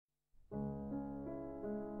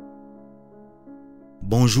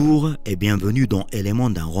Bonjour et bienvenue dans Éléments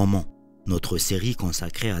d'un roman, notre série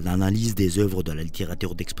consacrée à l'analyse des œuvres de la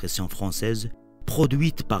littérature d'expression française,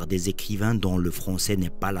 produite par des écrivains dont le français n'est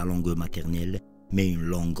pas la langue maternelle, mais une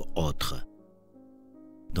langue autre.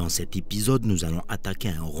 Dans cet épisode, nous allons attaquer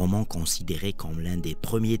un roman considéré comme l'un des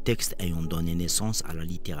premiers textes ayant donné naissance à la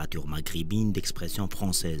littérature maghrébine d'expression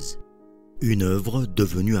française. Une œuvre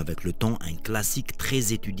devenue avec le temps un classique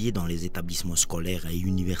très étudié dans les établissements scolaires et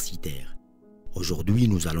universitaires. Aujourd'hui,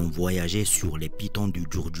 nous allons voyager sur les pitons du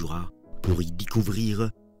Djourdjoura pour y découvrir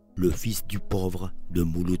Le Fils du pauvre de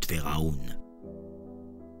Mouloud Feraoun.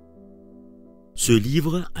 Ce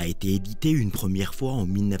livre a été édité une première fois en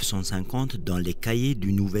 1950 dans les cahiers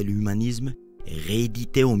du Nouvel Humanisme et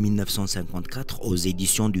réédité en 1954 aux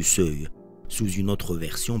éditions du Seuil, sous une autre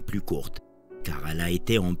version plus courte, car elle a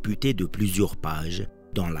été amputée de plusieurs pages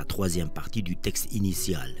dans la troisième partie du texte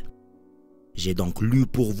initial. J'ai donc lu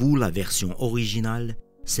pour vous la version originale,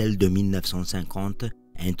 celle de 1950,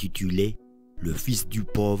 intitulée « Le Fils du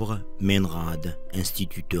pauvre, Menrad,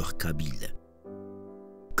 instituteur kabyle ».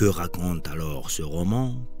 Que raconte alors ce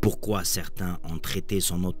roman? Pourquoi certains ont traité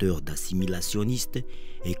son auteur d'assimilationniste?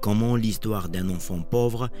 Et comment l'histoire d'un enfant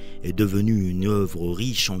pauvre est devenue une œuvre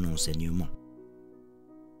riche en enseignements?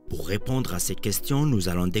 Pour répondre à ces questions, nous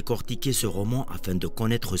allons décortiquer ce roman afin de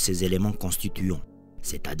connaître ses éléments constituants,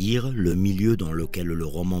 c'est-à-dire le milieu dans lequel le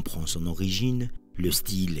roman prend son origine, le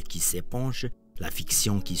style qui s'épanche, la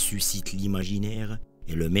fiction qui suscite l'imaginaire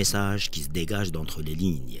et le message qui se dégage d'entre les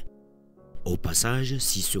lignes. Au passage,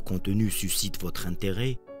 si ce contenu suscite votre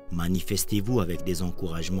intérêt, manifestez-vous avec des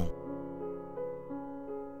encouragements.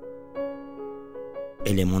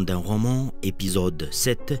 Éléments d'un roman, épisode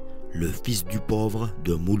 7, Le Fils du pauvre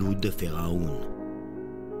de Mouloud Feraoun.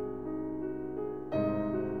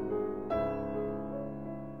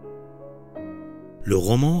 Le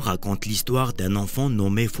roman raconte l'histoire d'un enfant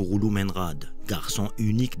nommé Fouroulou Menrad, garçon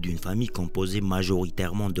unique d'une famille composée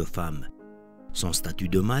majoritairement de femmes. Son statut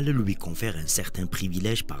de mâle lui confère un certain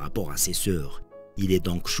privilège par rapport à ses sœurs. Il est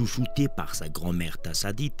donc chouchouté par sa grand-mère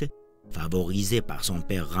Tassadite, favorisé par son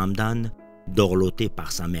père Ramdan, dorloté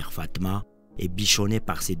par sa mère Fatma et bichonné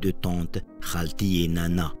par ses deux tantes Khalti et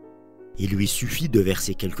Nana. Il lui suffit de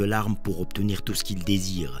verser quelques larmes pour obtenir tout ce qu'il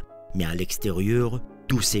désire, mais à l'extérieur,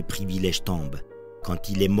 tous ses privilèges tombent. Quand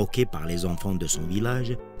il est moqué par les enfants de son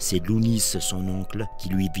village, c'est Lounis, son oncle, qui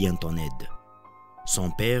lui vient en aide.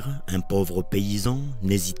 Son père, un pauvre paysan,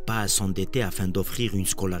 n'hésite pas à s'endetter afin d'offrir une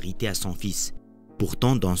scolarité à son fils.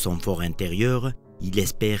 Pourtant, dans son fort intérieur, il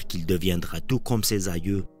espère qu'il deviendra tout comme ses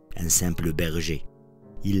aïeux, un simple berger.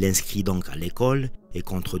 Il l'inscrit donc à l'école et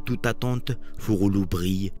contre toute attente, Fouroulou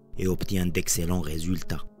brille et obtient d'excellents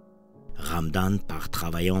résultats. Ramdan part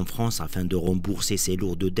travailler en France afin de rembourser ses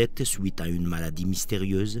lourdes dettes suite à une maladie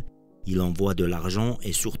mystérieuse. Il envoie de l'argent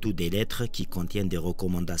et surtout des lettres qui contiennent des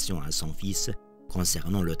recommandations à son fils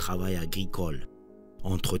concernant le travail agricole.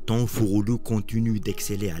 Entre-temps, Fouroulou continue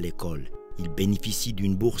d'exceller à l'école. Il bénéficie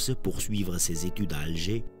d'une bourse pour suivre ses études à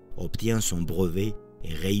Alger, obtient son brevet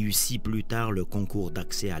et réussit plus tard le concours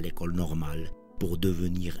d'accès à l'école normale pour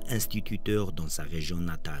devenir instituteur dans sa région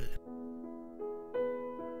natale.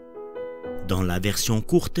 Dans la version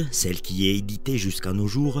courte, celle qui est éditée jusqu'à nos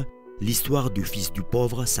jours, l'histoire du fils du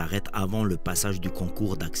pauvre s'arrête avant le passage du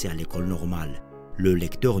concours d'accès à l'école normale. Le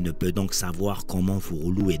lecteur ne peut donc savoir comment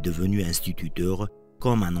Fouroulou est devenu instituteur,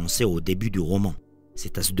 comme annoncé au début du roman.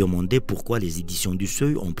 C'est à se demander pourquoi les éditions du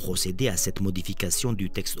Seuil ont procédé à cette modification du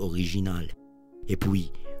texte original. Et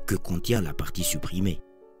puis, que contient la partie supprimée?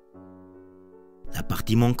 La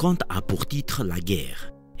partie manquante a pour titre « La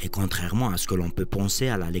guerre ». Et contrairement à ce que l'on peut penser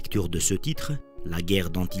à la lecture de ce titre, la guerre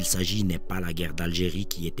dont il s'agit n'est pas la guerre d'Algérie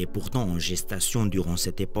qui était pourtant en gestation durant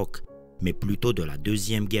cette époque, mais plutôt de la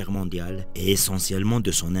Deuxième Guerre mondiale et essentiellement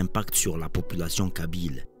de son impact sur la population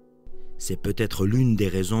kabyle. C'est peut-être l'une des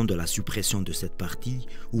raisons de la suppression de cette partie,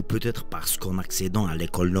 ou peut-être parce qu'en accédant à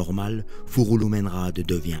l'école normale, Fouroulou Menrad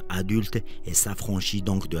devient adulte et s'affranchit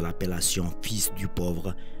donc de l'appellation « fils du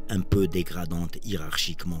pauvre », un peu dégradante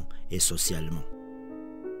hiérarchiquement et socialement.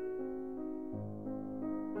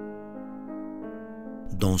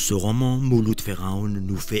 Dans ce roman, Mouloud Feraoun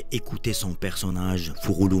nous fait écouter son personnage,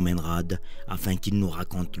 Fouroulou Menrad, afin qu'il nous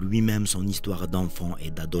raconte lui-même son histoire d'enfant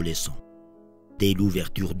et d'adolescent. Dès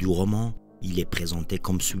l'ouverture du roman, il est présenté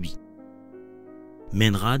comme suit.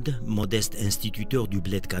 Menrad, modeste instituteur du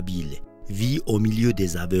bled kabyle, vit au milieu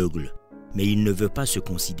des aveugles, mais il ne veut pas se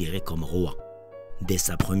considérer comme roi. Dès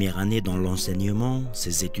sa première année dans l'enseignement,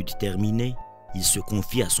 ses études terminées, il se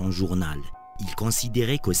confie à son journal. Il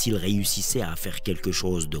considérait que s'il réussissait à faire quelque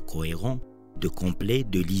chose de cohérent, de complet,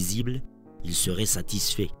 de lisible, il serait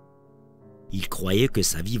satisfait. Il croyait que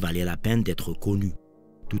sa vie valait la peine d'être connue,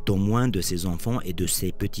 tout au moins de ses enfants et de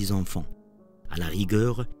ses petits-enfants. À la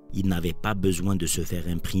rigueur, il n'avait pas besoin de se faire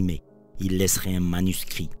imprimer, il laisserait un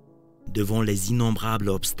manuscrit. Devant les innombrables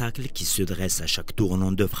obstacles qui se dressent à chaque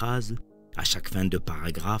tournant de phrase, à chaque fin de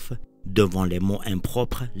paragraphe, devant les mots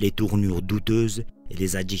impropres, les tournures douteuses et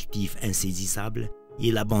les adjectifs insaisissables,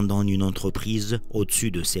 il abandonne une entreprise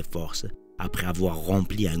au-dessus de ses forces, après avoir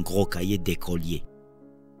rempli un gros cahier d'écolier.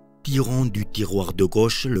 Tirons du tiroir de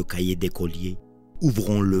gauche le cahier d'écolier,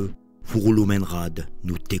 ouvrons-le, Feraoun Menrad,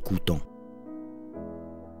 nous t'écoutons.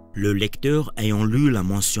 Le lecteur, ayant lu la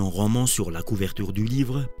mention roman sur la couverture du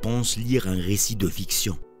livre, pense lire un récit de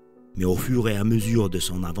fiction. Mais au fur et à mesure de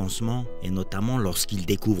son avancement, et notamment lorsqu'il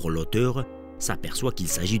découvre l'auteur, s'aperçoit qu'il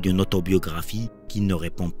s'agit d'une autobiographie qui ne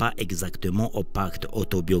répond pas exactement au pacte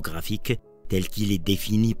autobiographique tel qu'il est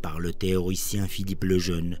défini par le théoricien Philippe le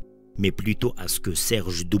Jeune, mais plutôt à ce que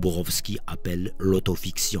Serge Dubrovski appelle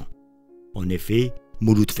l'autofiction. En effet,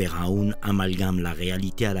 Mouloud Feraoun amalgame la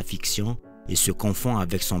réalité à la fiction et se confond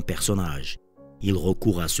avec son personnage. Il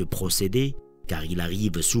recourt à ce procédé car il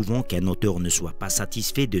arrive souvent qu'un auteur ne soit pas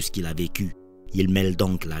satisfait de ce qu'il a vécu. Il mêle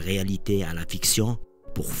donc la réalité à la fiction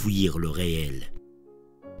pour fuir le réel.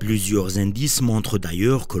 Plusieurs indices montrent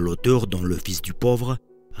d'ailleurs que l'auteur, dans Le Fils du pauvre,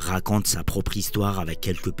 raconte sa propre histoire avec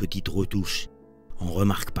quelques petites retouches. On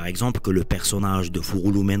remarque par exemple que le personnage de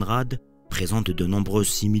Feraoun Menrad présente de nombreuses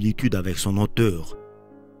similitudes avec son auteur.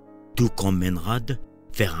 Tout comme Menrad,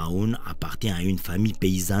 Feraoun appartient à une famille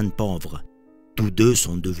paysanne pauvre. Tous deux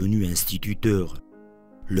sont devenus instituteurs.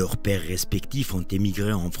 Leurs pères respectifs ont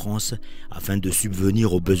émigré en France afin de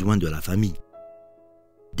subvenir aux besoins de la famille.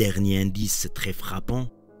 Dernier indice très frappant,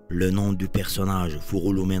 le nom du personnage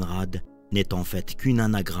Feraoun Menrad n'est en fait qu'une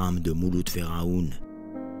anagramme de Mouloud Feraoun.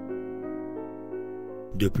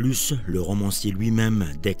 De plus, le romancier lui-même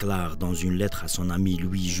déclare dans une lettre à son ami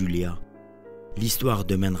Louis Julia « L'histoire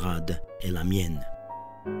de Menrad est la mienne ».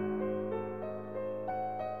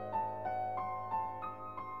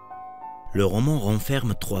 Le roman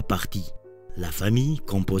renferme 3 parties. La famille,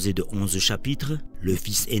 composée de 11 chapitres, le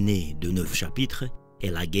fils aîné de 9 chapitres et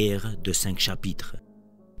la guerre de 5 chapitres.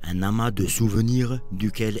 Un amas de souvenirs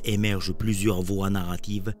duquel émergent plusieurs voies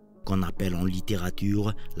narratives qu'on appelle en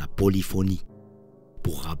littérature la polyphonie.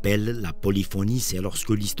 Pour rappel, la polyphonie, c'est lorsque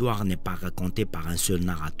l'histoire n'est pas racontée par un seul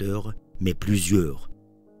narrateur, mais plusieurs.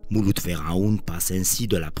 Mouloud Feraoun passe ainsi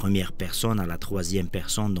de la première personne à la troisième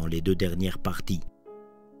personne dans les 2 dernières parties.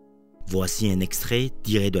 Voici un extrait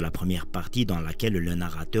tiré de la première partie dans laquelle le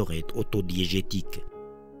narrateur est autodiégétique.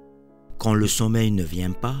 Quand le sommeil ne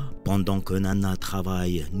vient pas, pendant que Nana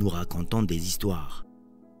travaille, nous racontons des histoires.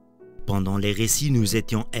 Pendant les récits, nous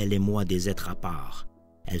étions, elle et moi, des êtres à part.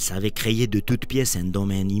 Elle savait créer de toutes pièces un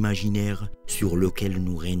domaine imaginaire sur lequel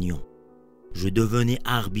nous régnions. Je devenais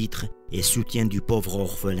arbitre et soutien du pauvre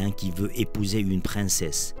orphelin qui veut épouser une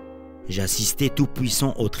princesse. J'assistais tout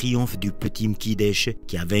puissant au triomphe du petit Mkidesh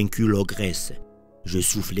qui a vaincu l'ogresse. Je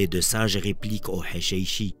soufflais de sages répliques au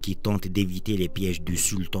Hesheishi qui tente d'éviter les pièges du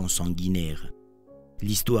sultan sanguinaire.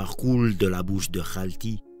 L'histoire coule de la bouche de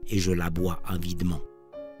Khalti et je la bois avidement.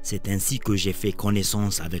 C'est ainsi que j'ai fait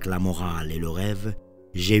connaissance avec la morale et le rêve.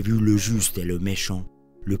 J'ai vu le juste et le méchant,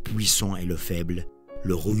 le puissant et le faible,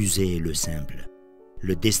 le rusé et le simple.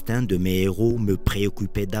 Le destin de mes héros me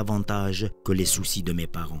préoccupait davantage que les soucis de mes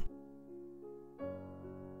parents.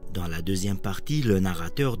 Dans la deuxième partie, le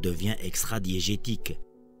narrateur devient extradiégétique.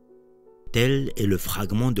 Tel est le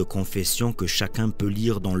fragment de confession que chacun peut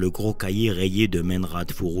lire dans le gros cahier rayé de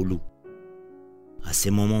Menrad Feraoun. À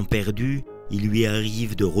ces moments perdus, il lui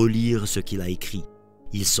arrive de relire ce qu'il a écrit.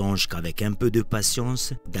 Il songe qu'avec un peu de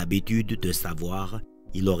patience, d'habitude, de savoir,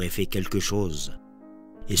 il aurait fait quelque chose.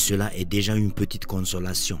 Et cela est déjà une petite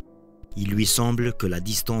consolation. Il lui semble que la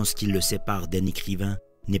distance qui le sépare d'un écrivain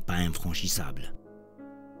n'est pas infranchissable.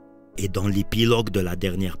 Et dans l'épilogue de la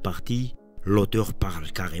dernière partie, l'auteur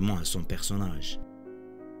parle carrément à son personnage.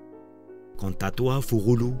 Quant à toi,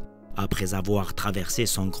 Feraoun, après avoir traversé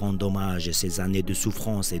sans grand dommage ces années de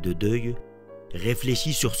souffrance et de deuil,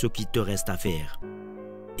 réfléchis sur ce qui te reste à faire.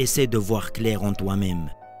 Essaie de voir clair en toi-même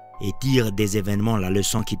et tire des événements la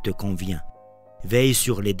leçon qui te convient. Veille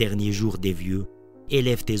sur les derniers jours des vieux,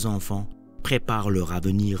 élève tes enfants, prépare leur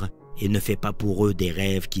avenir et ne fais pas pour eux des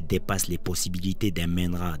rêves qui dépassent les possibilités d'un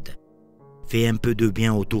Menrad. Fais un peu de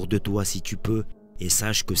bien autour de toi si tu peux et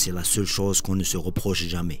sache que c'est la seule chose qu'on ne se reproche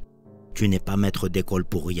jamais. Tu n'es pas maître d'école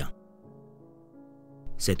pour rien.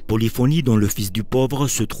 Cette polyphonie dans Le Fils du pauvre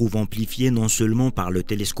se trouve amplifiée non seulement par le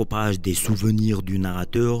télescopage des souvenirs du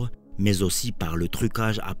narrateur, mais aussi par le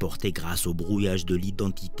trucage apporté grâce au brouillage de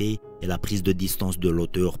l'identité et la prise de distance de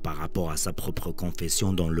l'auteur par rapport à sa propre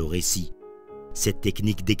confession dans le récit. Cette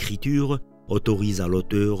technique d'écriture autorise à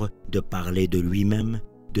l'auteur de parler de lui-même,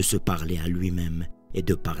 de se parler à lui-même et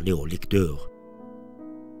de parler au lecteur.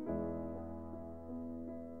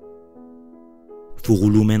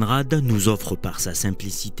 Feraoun nous offre par sa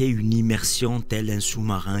simplicité une immersion tel un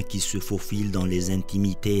sous-marin qui se faufile dans les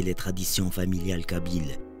intimités et les traditions familiales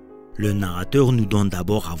kabyles. Le narrateur nous donne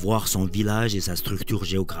d'abord à voir son village et sa structure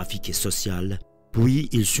géographique et sociale, puis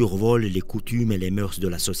il survole les coutumes et les mœurs de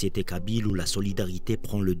la société kabyle où la solidarité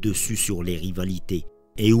prend le dessus sur les rivalités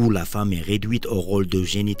et où la femme est réduite au rôle de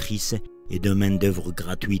génitrice et de main-d'œuvre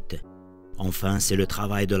gratuite. Enfin, c'est le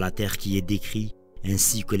travail de la terre qui est décrit,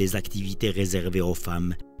 ainsi que les activités réservées aux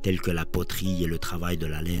femmes, telles que la poterie et le travail de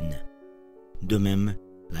la laine. De même,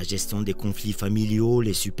 la gestion des conflits familiaux,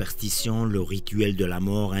 les superstitions, le rituel de la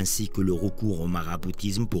mort ainsi que le recours au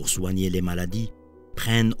maraboutisme pour soigner les maladies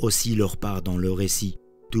prennent aussi leur part dans le récit,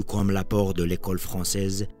 tout comme l'apport de l'école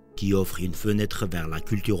française qui offre une fenêtre vers la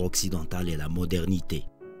culture occidentale et la modernité.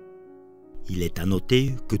 Il est à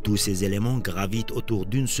noter que tous ces éléments gravitent autour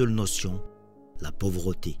d'une seule notion, la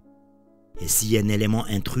pauvreté. Et si un élément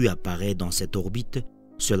intrus apparaît dans cette orbite,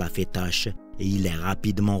 cela fait tache et il est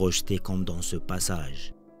rapidement rejeté comme dans ce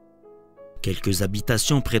passage. Quelques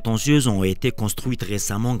habitations prétentieuses ont été construites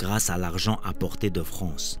récemment grâce à l'argent apporté de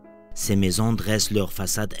France. Ces maisons dressent leurs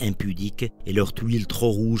façades impudiques et leurs tuiles trop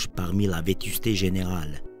rouges parmi la vétusté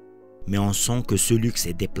générale. Mais on sent que ce luxe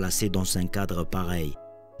est déplacé dans un cadre pareil.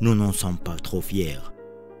 Nous n'en sommes pas trop fiers.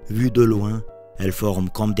 Vues de loin, elles forment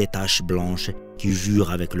comme des taches blanches qui jurent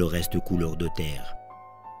avec le reste couleur de terre.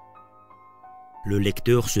 Le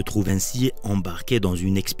lecteur se trouve ainsi embarqué dans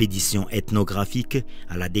une expédition ethnographique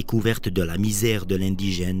à la découverte de la misère de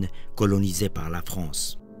l'indigène colonisé par la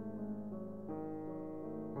France.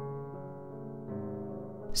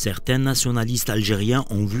 Certains nationalistes algériens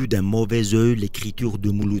ont vu d'un mauvais œil l'écriture de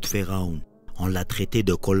Mouloud Feraoun. On l'a traité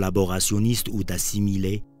de collaborationniste ou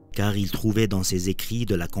d'assimilé, car il trouvait dans ses écrits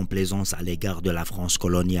de la complaisance à l'égard de la France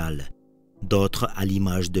coloniale. D'autres, à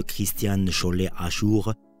l'image de Christiane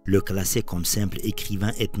Chollet-Achour, le classaient comme simple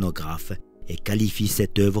écrivain ethnographe et qualifient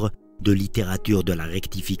cette œuvre de littérature de la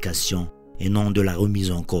rectification et non de la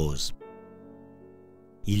remise en cause.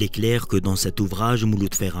 Il est clair que dans cet ouvrage,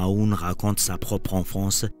 Mouloud Feraoun raconte sa propre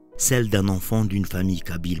enfance, celle d'un enfant d'une famille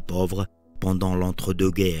kabyle pauvre pendant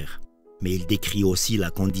l'entre-deux-guerres, mais il décrit aussi la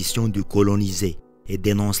condition du colonisé et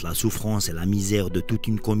dénonce la souffrance et la misère de toute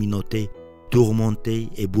une communauté tourmentée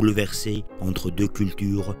et bouleversée entre deux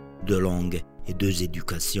cultures, deux langues et deux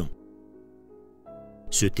éducations.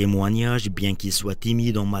 Ce témoignage, bien qu'il soit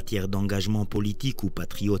timide en matière d'engagement politique ou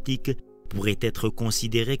patriotique, pourrait être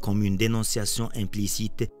considéré comme une dénonciation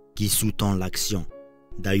implicite qui sous-tend l'action.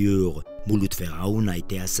 D'ailleurs, Mouloud Feraoun a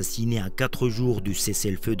été assassiné à 4 jours du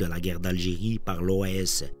cessez-le-feu de la guerre d'Algérie par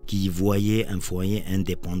l'OAS, qui y voyait un foyer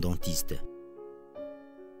indépendantiste.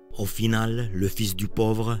 Au final, Le Fils du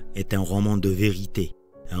pauvre est un roman de vérité,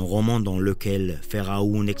 un roman dans lequel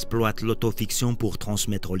Feraoun exploite l'autofiction pour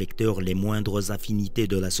transmettre au lecteur les moindres affinités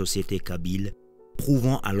de la société kabyle,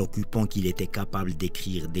 prouvant à l'occupant qu'il était capable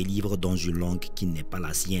d'écrire des livres dans une langue qui n'est pas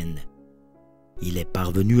la sienne. Il est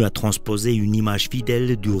parvenu à transposer une image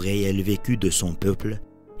fidèle du réel vécu de son peuple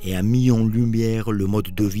et a mis en lumière le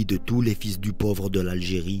mode de vie de tous les fils du pauvre de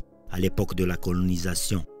l'Algérie à l'époque de la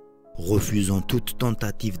colonisation, refusant toute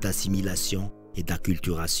tentative d'assimilation et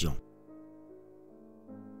d'acculturation.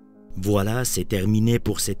 Voilà, c'est terminé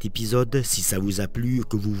pour cet épisode. Si ça vous a plu,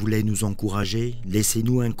 que vous voulez nous encourager,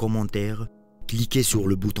 laissez-nous un commentaire, cliquez sur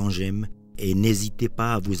le bouton j'aime et n'hésitez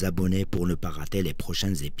pas à vous abonner pour ne pas rater les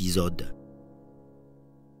prochains épisodes.